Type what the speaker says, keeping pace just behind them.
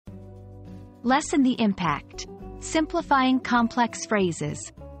Lessen the impact. Simplifying complex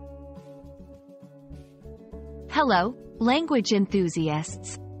phrases. Hello, language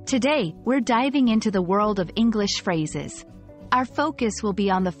enthusiasts. Today, we're diving into the world of English phrases. Our focus will be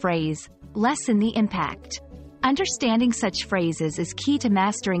on the phrase, lessen the impact. Understanding such phrases is key to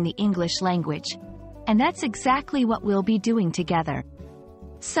mastering the English language. And that's exactly what we'll be doing together.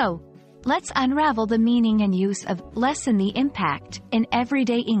 So, let's unravel the meaning and use of lessen the impact in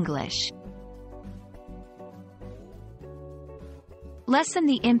everyday English. Lessen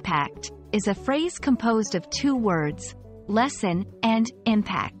the impact is a phrase composed of two words, lessen and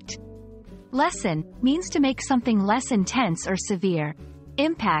impact. Lessen means to make something less intense or severe.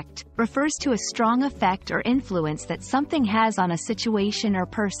 Impact refers to a strong effect or influence that something has on a situation or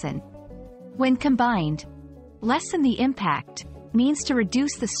person. When combined, lessen the impact means to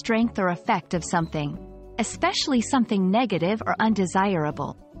reduce the strength or effect of something, especially something negative or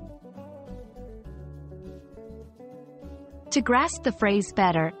undesirable. To grasp the phrase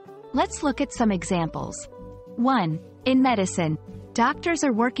better, let's look at some examples. 1. In medicine, doctors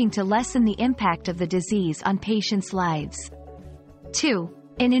are working to lessen the impact of the disease on patients' lives. 2.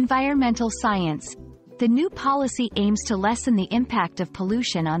 In environmental science, the new policy aims to lessen the impact of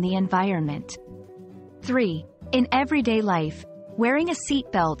pollution on the environment. 3. In everyday life, wearing a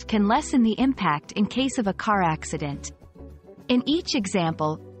seatbelt can lessen the impact in case of a car accident. In each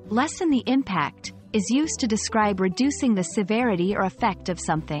example, lessen the impact is used to describe reducing the severity or effect of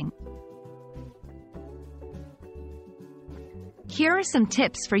something. Here are some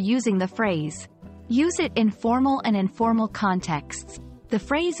tips for using the phrase. Use it in formal and informal contexts. The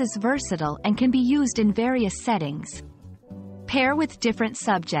phrase is versatile and can be used in various settings. Pair with different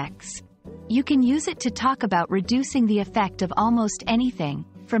subjects. You can use it to talk about reducing the effect of almost anything,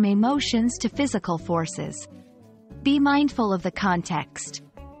 from emotions to physical forces. Be mindful of the context.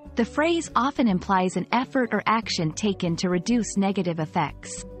 The phrase often implies an effort or action taken to reduce negative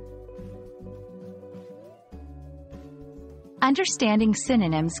effects. Understanding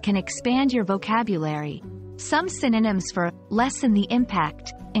synonyms can expand your vocabulary. Some synonyms for lessen the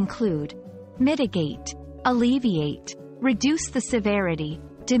impact include mitigate, alleviate, reduce the severity,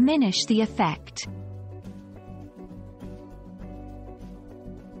 diminish the effect.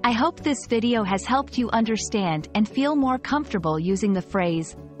 I hope this video has helped you understand and feel more comfortable using the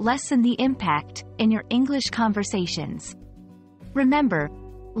phrase, lessen the impact, in your English conversations. Remember,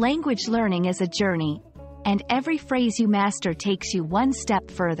 language learning is a journey, and every phrase you master takes you one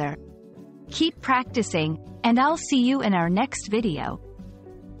step further. Keep practicing, and I'll see you in our next video.